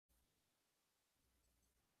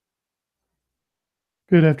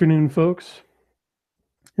Good afternoon, folks.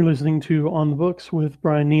 You're listening to On the Books with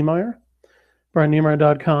Brian Niemeyer,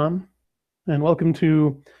 brianniemeyer.com, and welcome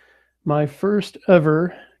to my first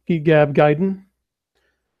ever Geek Gab Gaiden.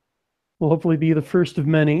 Will hopefully be the first of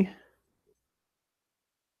many.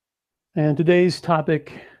 And today's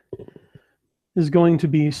topic is going to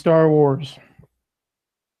be Star Wars.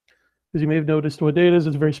 As you may have noticed what day it is,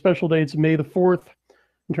 it's a very special day. It's May the 4th,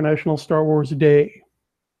 International Star Wars Day.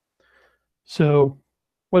 So,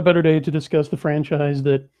 what better day to discuss the franchise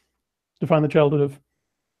that defined the childhood of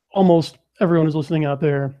almost everyone who's listening out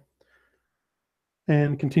there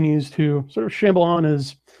and continues to sort of shamble on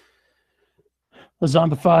as a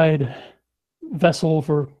zombified vessel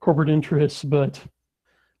for corporate interests. But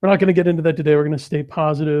we're not going to get into that today. We're going to stay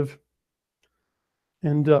positive.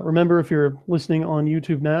 And remember, if you're listening on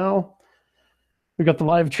YouTube now, we've got the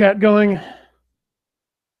live chat going.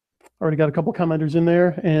 Already got a couple commenters in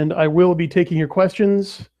there, and I will be taking your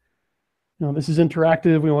questions. You know, this is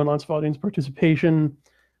interactive. We want lots of audience participation.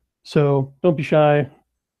 So don't be shy.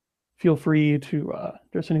 Feel free to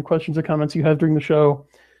address any questions or comments you have during the show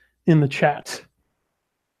in the chat.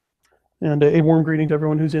 And a warm greeting to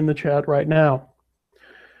everyone who's in the chat right now.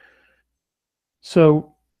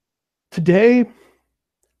 So today,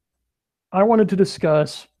 I wanted to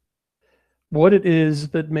discuss what it is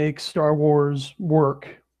that makes Star Wars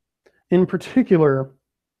work. In particular,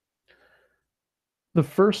 the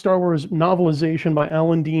first Star Wars novelization by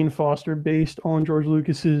Alan Dean Foster based on George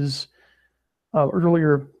Lucas's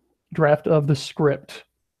earlier draft of the script.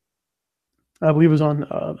 I believe it was on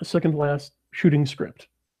the second last shooting script,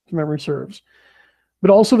 if memory serves.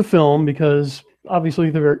 But also the film, because obviously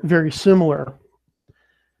they're very, very similar.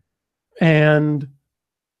 And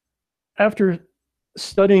after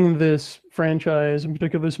studying this franchise, in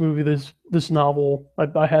particular this movie, this novel,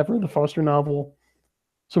 I have read the Foster novel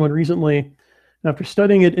somewhat recently, and after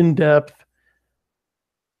studying it in depth,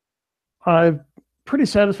 I'm pretty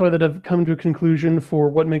satisfied that I've come to a conclusion for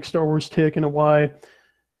what makes Star Wars tick and why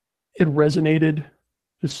it resonated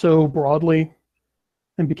just so broadly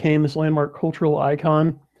and became this landmark cultural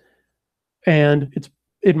icon. And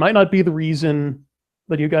it might not be the reason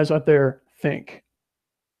that you guys out there think.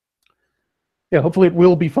 Yeah, hopefully it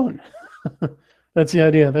will be fun. That's the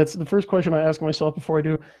idea. That's the first question I ask myself before I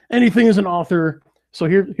do anything as an author. So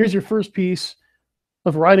here's your first piece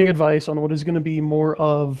of writing advice on what is going to be more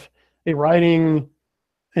of a writing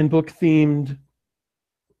and book themed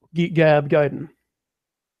Geek Gab Gaiden.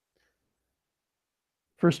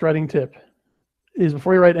 First writing tip is,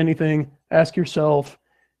 before you write anything, ask yourself,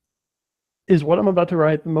 is what I'm about to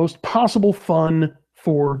write the most possible fun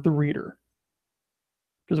for the reader?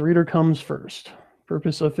 Because the reader comes first.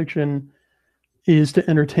 Purpose of fiction is to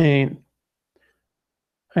entertain.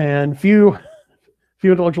 And few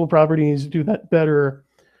intellectual properties do that better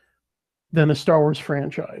than the Star Wars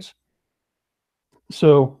franchise.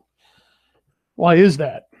 So why is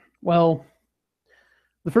that? Well,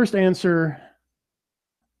 the first answer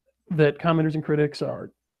that commenters and critics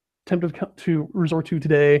are tempted to resort to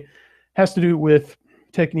today has to do with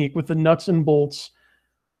technique, with the nuts and bolts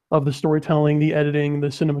of the storytelling, the editing, the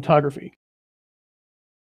cinematography.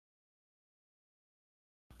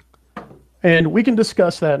 And we can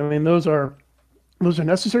discuss that. I mean, those are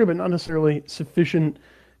necessary, but not necessarily sufficient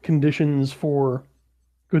conditions for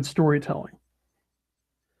good storytelling.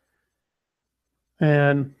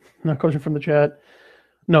 And now, question from the chat.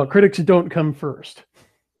 No, critics don't come first.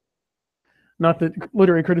 Not that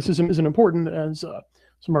literary criticism isn't important, as some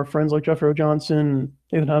of our friends like Jeffrey O. Johnson,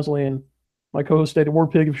 Nathan Hasley, and my co-host David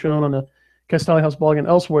Warpig have shown on the Castelli House blog and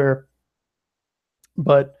elsewhere.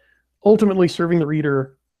 But ultimately, serving the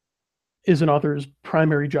reader is an author's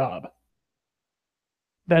primary job.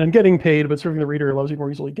 That and getting paid, but serving the reader allows you to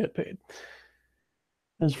more easily get paid,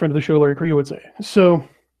 as a friend of the show, Larry Creo, would say. So,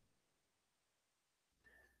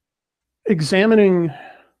 examining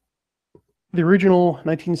the original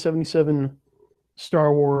 1977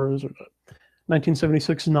 Star Wars, or the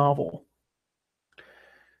 1976 novel,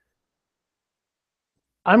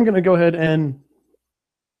 I'm going to go ahead and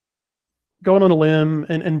go on a limb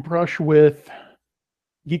and brush with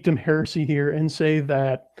geekdom heresy here and say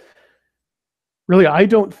that really I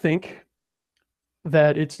don't think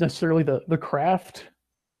that it's necessarily the craft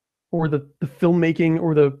or the filmmaking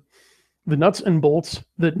or the nuts and bolts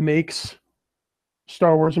that makes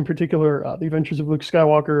Star Wars, in particular, The Adventures of Luke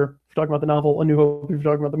Skywalker, if you're talking about the novel, A New Hope, if you're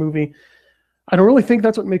talking about the movie. I don't really think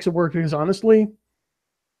that's what makes it work, because honestly,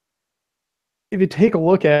 if you take a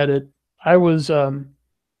look at it, I was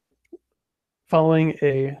following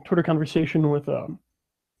a Twitter conversation with some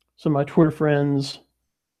of my Twitter friends,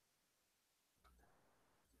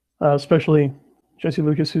 especially Jesse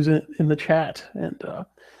Lucas, who's in the chat, and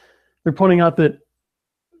they're pointing out that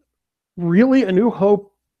really A New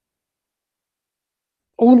Hope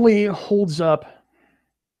only holds up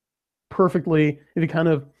perfectly if you kind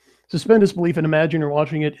of suspend disbelief and imagine you're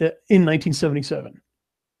watching it in 1977.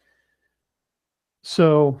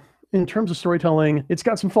 So in terms of storytelling, it's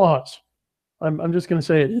got some flaws. I'm just going to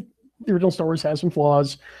say it. The original Star Wars has some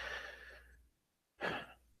flaws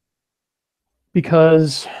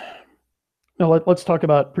because let's talk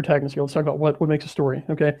about protagonists here. Let's talk about what makes a story.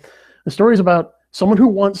 Okay, the story is about someone who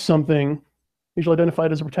wants something, usually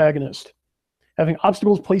identified as a protagonist, having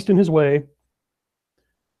obstacles placed in his way,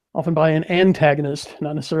 often by an antagonist,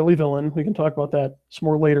 not necessarily villain. We can talk about that some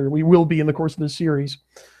more later. We will be in the course of this series.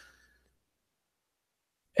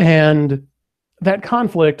 And that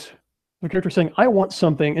conflict, the character saying, I want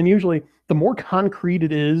something, and usually the more concrete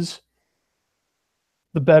it is,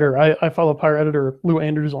 the better. I follow Pyre editor Lou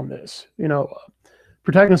Anders on this.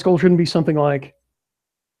 Protagonist goal shouldn't be something like,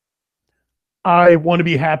 I want to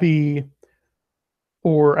be happy,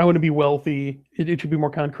 or I want to be wealthy. It should be more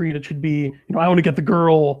concrete. It should be, I want to get the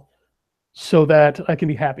girl so that I can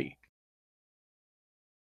be happy.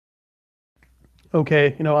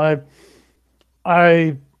 Okay,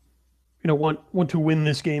 I want to win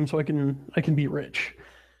this game so I can be rich.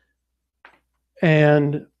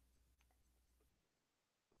 And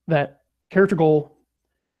that character goal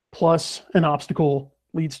plus an obstacle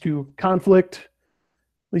leads to conflict,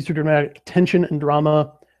 leads to dramatic tension and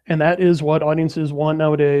drama. And that is what audiences want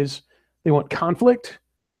nowadays. They want conflict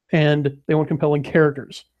and they want compelling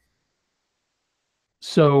characters.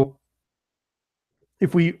 So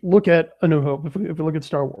if we look at A New Hope, if we look at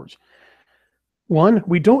Star Wars, one,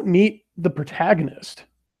 we don't meet the protagonist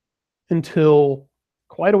until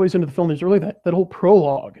quite a ways into the film. There's really that whole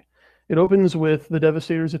prologue. It opens with the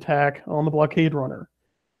Devastator's attack on the blockade runner.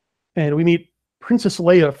 And we meet Princess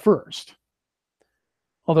Leia first.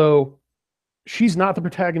 Although she's not the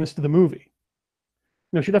protagonist of the movie.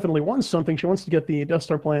 She definitely wants something. She wants to get the Death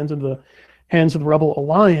Star plans into the hands of the Rebel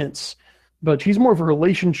Alliance, but she's more of a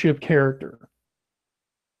relationship character.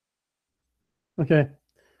 Okay.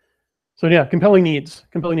 So yeah, compelling needs.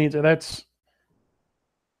 That's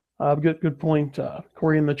a good point.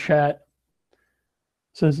 Corey in the chat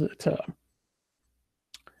says that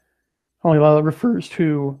Holly Lala refers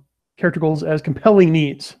to character goals as compelling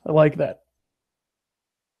needs. I like that.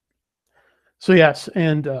 So yes,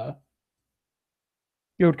 and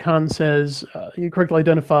Yod Khan says he correctly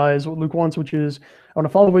identifies what Luke wants, which is, I want to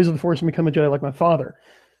follow the ways of the Force and become a Jedi like my father.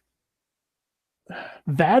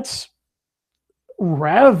 That's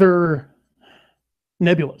rather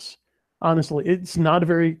nebulous, honestly. It's not a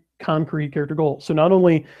very concrete character goal. So not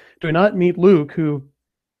only do I not meet Luke, who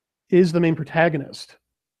is the main protagonist,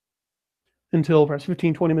 until perhaps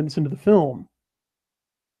 15, 20 minutes into the film,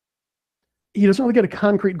 he doesn't really get a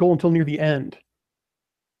concrete goal until near the end,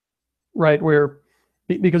 right?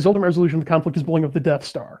 Because the ultimate resolution of the conflict is blowing up the Death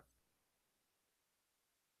Star.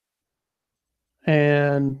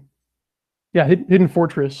 And yeah, Hidden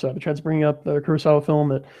Fortress, the chat's bringing up the Kurosawa film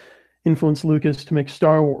that influenced Lucas to make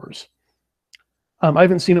Star Wars. I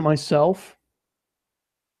haven't seen it myself,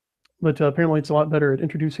 but apparently it's a lot better at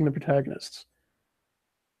introducing the protagonists.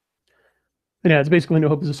 And yeah, it's basically No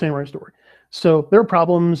Hope is a Samurai story. So there are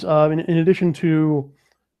problems. In addition to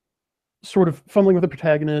sort of fumbling with the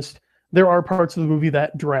protagonist, there are parts of the movie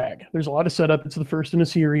that drag. There's a lot of setup. It's the first in a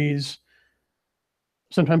series.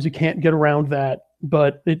 Sometimes you can't get around that,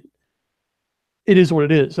 but it is what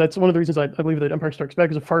it is. That's one of the reasons I believe that Empire Strikes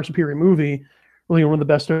Back is a far superior movie, really one of the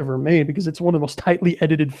best ever made, because it's one of the most tightly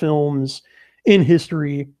edited films in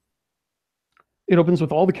history. It opens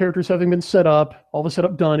with all the characters having been set up, all the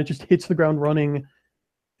setup done. It just hits the ground running,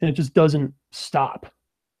 and it just doesn't stop.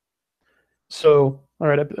 So, all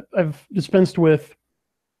right, I've dispensed with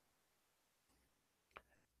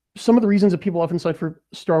some of the reasons that people often cite for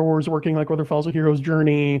Star Wars working, like whether it follows a hero's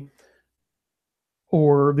journey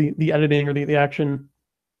or the editing or the action.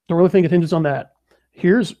 Don't really think it hinges on that.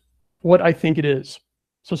 Here's what I think it is.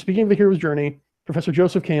 So speaking of the hero's journey, Professor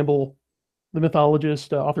Joseph Campbell, the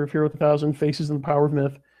mythologist, author of Hero with 1,000 Faces and the Power of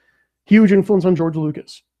Myth, huge influence on George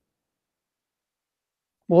Lucas.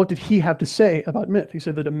 Well, what did he have to say about myth? He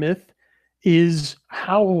said that a myth is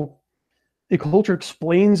how a culture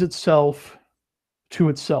explains itself to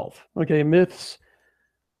itself. Okay, myths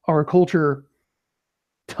are a culture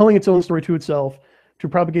telling its own story to itself, to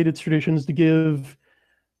propagate its traditions, to give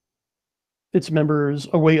its members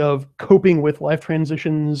a way of coping with life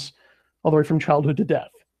transitions all the way from childhood to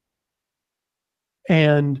death.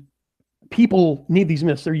 And people need these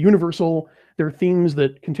myths. They're universal. They're themes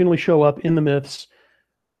that continually show up in the myths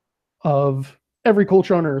of every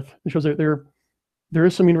culture on Earth. It shows that there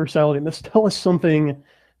is some universality, and this tells us something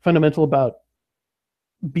fundamental about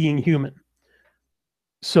being human.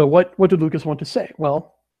 So what did Lucas want to say?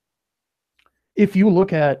 Well, if you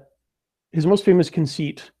look at his most famous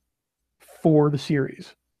conceit for the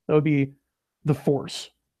series, that would be the Force.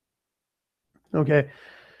 Okay.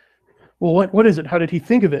 Well, what is it? How did he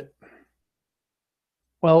think of it?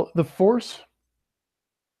 Well, the Force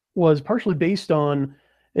was partially based on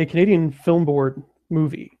a Canadian Film Board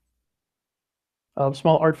movie, a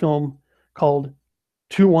small art film called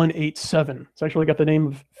 2187. It's actually got the name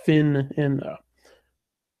of Finn in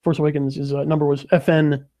Force Awakens. His number was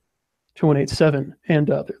FN 2187. And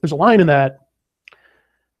there's a line in that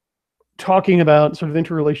talking about sort of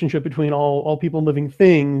interrelationship between all people and living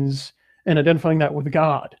things and identifying that with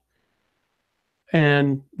God.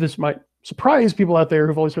 And this might surprise people out there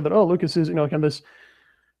who've always heard that, oh, Lucas is, kind of this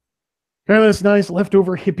nice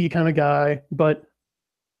leftover hippie kind of guy. But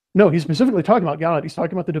no, he's specifically talking about God. He's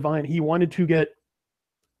talking about the divine. He wanted to get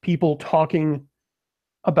people talking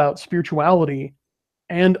about spirituality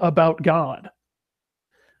and about God.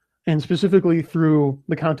 And specifically through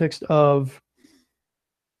the context of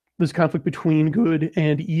this conflict between good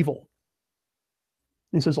and evil.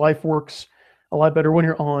 He says life works a lot better when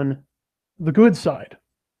you're on the good side.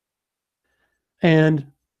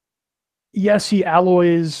 And yes, he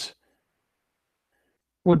alloys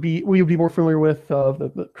we would be more familiar with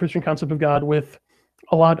the Christian concept of God with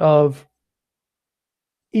a lot of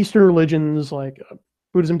Eastern religions like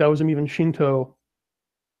Buddhism, Taoism, even Shinto.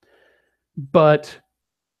 But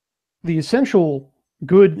the essential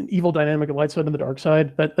good and evil dynamic of light side and the dark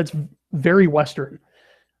side, that's very Western.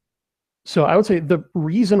 So I would say the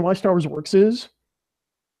reason why Star Wars works is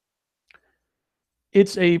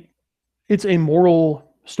it's a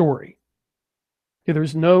moral story. Okay,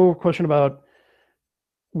 there's no question about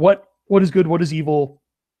what is good, what is evil,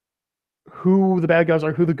 who the bad guys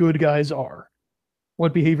are, who the good guys are,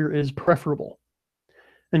 what behavior is preferable.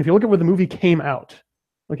 And if you look at where the movie came out,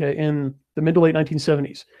 okay, in the mid to late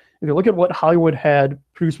 1970s, if you look at what Hollywood had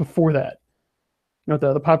produced before that,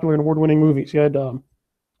 the popular and award-winning movies, you had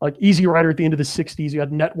like Easy Rider at the end of the 60s, you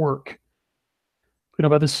had Network,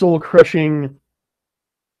 about the soul-crushing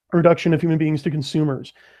reduction of human beings to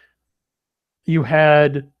consumers. You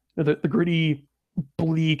had the gritty,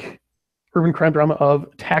 bleak urban crime drama of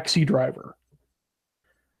Taxi Driver.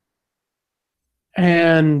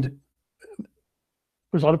 And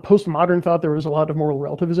there's a lot of postmodern thought. There was a lot of moral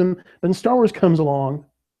relativism. Then Star Wars comes along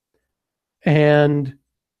and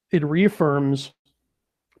it reaffirms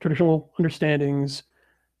traditional understandings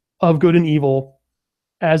of good and evil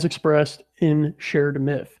as expressed in shared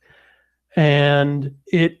myth. And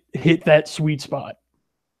it hit that sweet spot.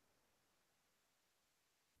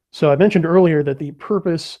 So I mentioned earlier that the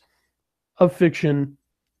purpose of fiction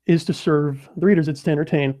is to serve the readers, it's to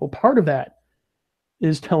entertain. Well, part of that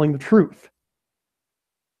is telling the truth.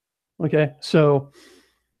 Okay, so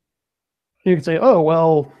you could say, oh,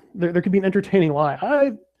 well, there could be an entertaining lie.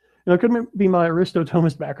 It couldn't be my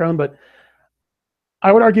Aristo-Thomist background, but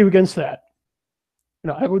I would argue against that.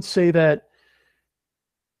 I would say that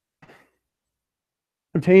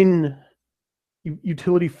obtain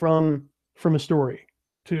utility from a story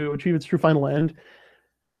to achieve its true final end,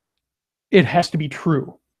 it has to be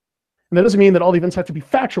true. And that doesn't mean that all the events have to be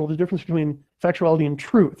factual. There's a difference between factuality and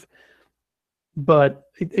truth. But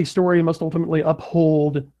a story must ultimately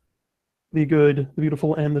uphold the good, the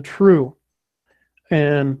beautiful, and the true.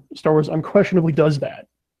 And Star Wars unquestionably does that.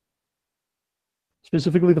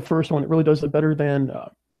 Specifically the first one, it really does it better than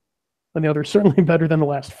the others, certainly better than the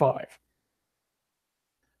last 5,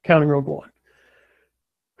 counting Rogue One.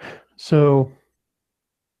 So,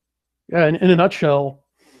 yeah, in a nutshell,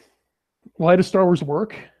 why does Star Wars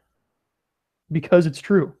work? Because it's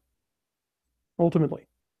true, ultimately.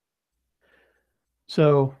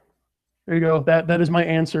 So, there you go. That is my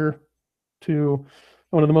answer to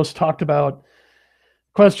one of the most talked about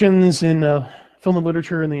questions in film and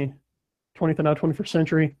literature in the 20th and now 21st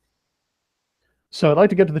century. So I'd like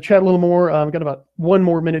to get to the chat a little more. I've got about 1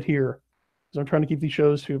 more minute here, because I'm trying to keep these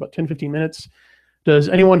shows to about 10, 15 minutes. Does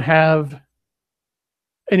anyone have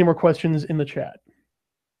any more questions in the chat?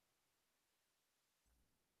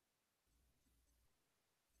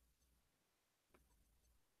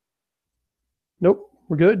 Nope,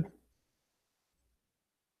 we're good.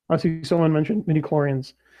 I see someone mentioned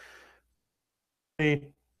midi-chlorians.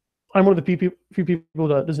 I'm one of the few people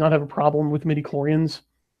that does not have a problem with midi-chlorians,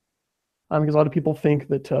 because a lot of people think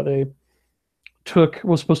that they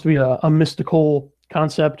was supposed to be a mystical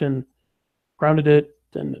concept and grounded it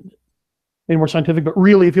and made it more scientific. But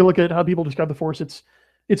really, if you look at how people describe the Force, it's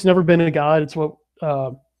it's never been a god. It's what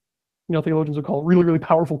theologians would call a really, really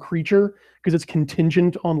powerful creature because it's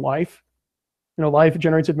contingent on life. Life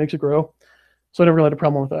generates it, makes it grow. So I never really had a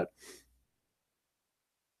problem with that.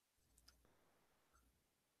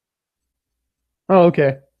 Oh,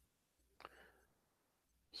 okay.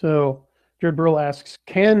 So Jared Burrell asks,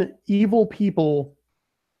 can evil people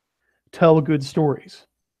tell good stories?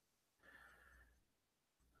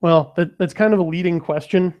 Well, that's kind of a leading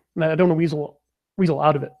question. I don't want to weasel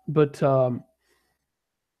out of it, but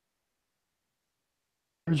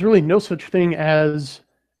there's really no such thing as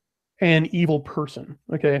an evil person,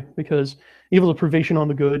 okay? Because evil is a privation on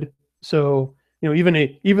the good. So even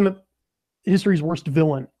the history's worst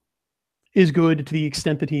villain is good to the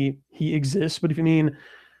extent that he exists. But if you mean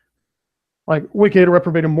like wicked,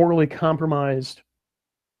 reprobate, and morally compromised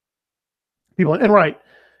people, and right,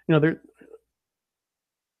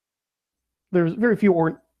 there's very few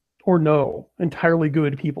or no entirely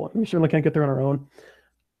good people. We certainly can't get there on our own.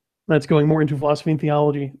 That's going more into philosophy and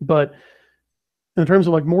theology. But in terms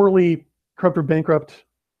of like morally corrupt or bankrupt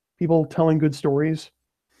people telling good stories,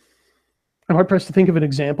 I'm hard pressed to think of an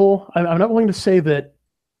example. I'm not willing to say that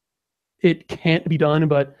it can't be done,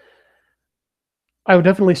 but I would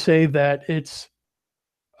definitely say that it's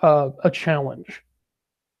a challenge.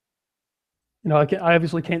 I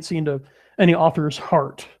obviously can't see into any author's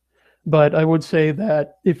heart, but I would say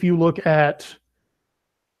that if you look at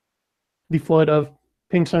the flood of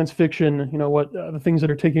pink science fiction, what the things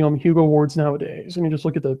that are taking home Hugo Awards nowadays, and you just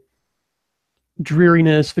look at the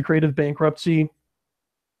dreariness, the creative bankruptcy,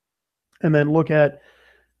 and then look at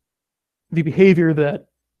the behavior that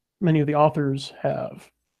many of the authors have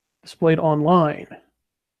displayed online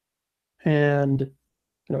and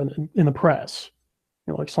in the press,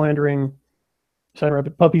 like slandering Cyan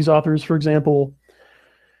Rabbit Puppies authors, for example.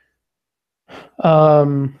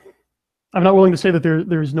 I'm not willing to say that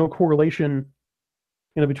there's no correlation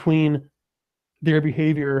between their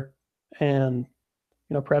behavior and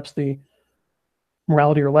perhaps the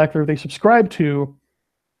morality or lack thereof they subscribe to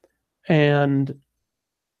and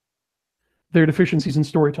their deficiencies in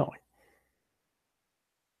storytelling.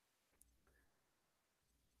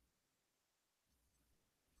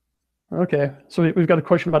 Okay, so we've got a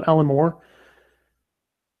question about Alan Moore.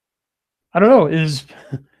 I don't know, is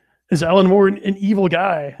Alan Moore an evil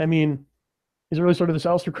guy? I mean, he's really sort of this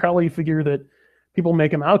Aleister Crowley figure that people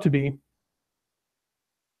make him out to be.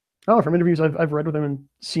 Oh, from interviews I've read with him and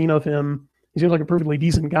seen of him, he seems like a perfectly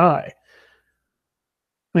decent guy.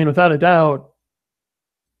 I mean, without a doubt,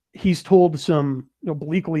 he's told some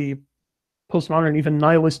bleakly postmodern, even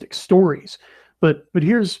nihilistic stories. But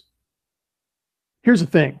here's the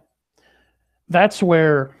thing. That's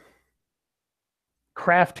where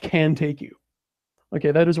craft can take you.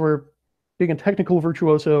 Okay, that is where being a technical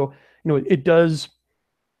virtuoso, it does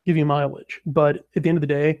give you mileage. But at the end of the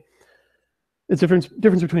day, it's difference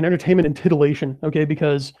between entertainment and titillation. Okay,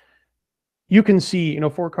 because you can see,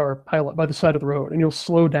 4-car pilot by the side of the road, and you'll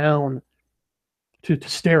slow down to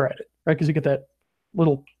stare at it, right? Because you get that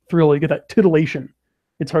little thrill, you get that titillation.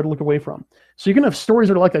 It's hard to look away from. So you can have stories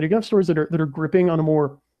that are like that. You can have stories that are gripping on a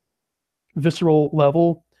more visceral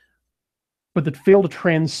level, but that fail to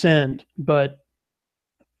transcend. But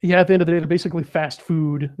yeah, at the end of the day, they're basically fast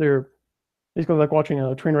food. They're basically like watching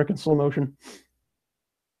a train wreck in slow motion.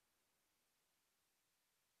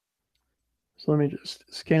 So let me just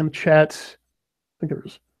scan the chat. I think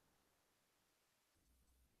there's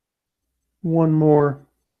one more.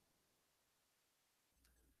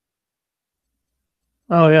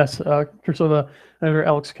 Oh yes, Kursova, editor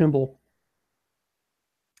Alex Kimball,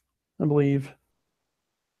 I believe.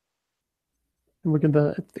 And look at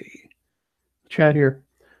the chat here.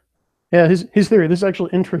 Yeah, his theory. This is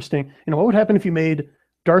actually interesting. What would happen if you made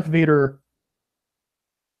Darth Vader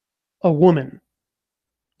a woman?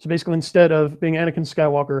 So basically, instead of being Anakin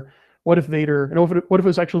Skywalker, what if Vader? What if it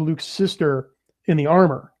was actually Luke's sister in the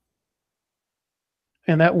armor?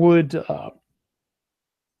 And that would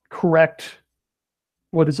correct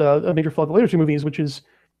what is a major flaw of the later two movies, which is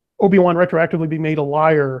Obi-Wan retroactively being made a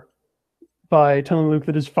liar by telling Luke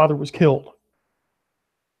that his father was killed.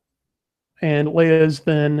 And Leia is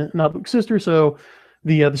then not Luke's sister, so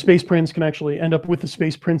the space prince can actually end up with the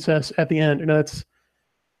space princess at the end. That's,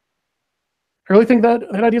 I really think that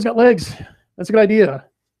idea's got legs. That's a good idea.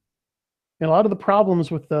 And a lot of the problems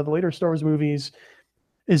with the later Star Wars movies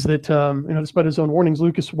is that despite his own warnings,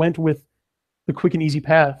 Lucas went with the quick and easy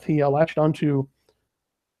path. He latched onto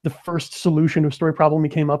the first solution to a story problem he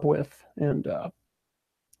came up with, and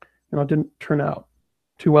it didn't turn out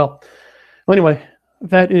too well. Anyway,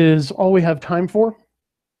 that is all we have time for.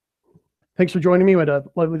 Thanks for joining me. We had a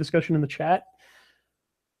lively discussion in the chat.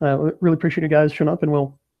 Really appreciate you guys showing up, and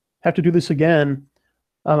we'll have to do this again.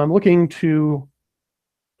 I'm looking to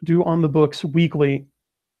do on the books weekly,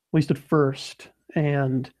 at least at first,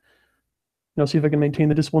 and see if I can maintain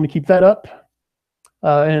the discipline to keep that up.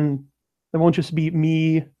 And it won't just be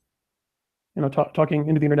me, talking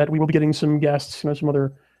into the internet. We will be getting some guests, some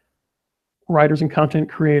other writers and content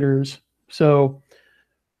creators. So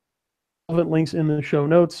relevant links in the show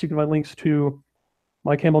notes. You can find links to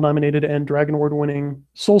my Campbell nominated and Dragon Award winning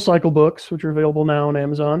Soul Cycle books, which are available now on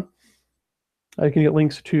Amazon. You can get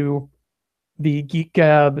links to the Geek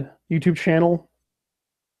Gab YouTube channel,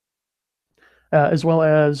 as well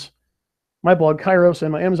as my blog Kairos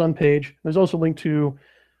and my Amazon page. There's also a link to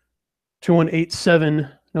 2187,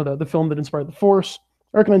 the film that inspired the Force.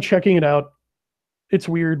 I recommend checking it out. It's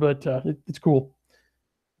weird, but it's cool.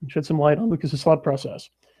 Shed some light on Lucas's thought process.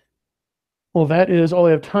 Well, that is all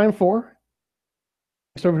I have time for.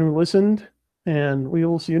 Thanks to everyone who listened, and we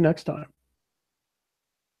will see you next time.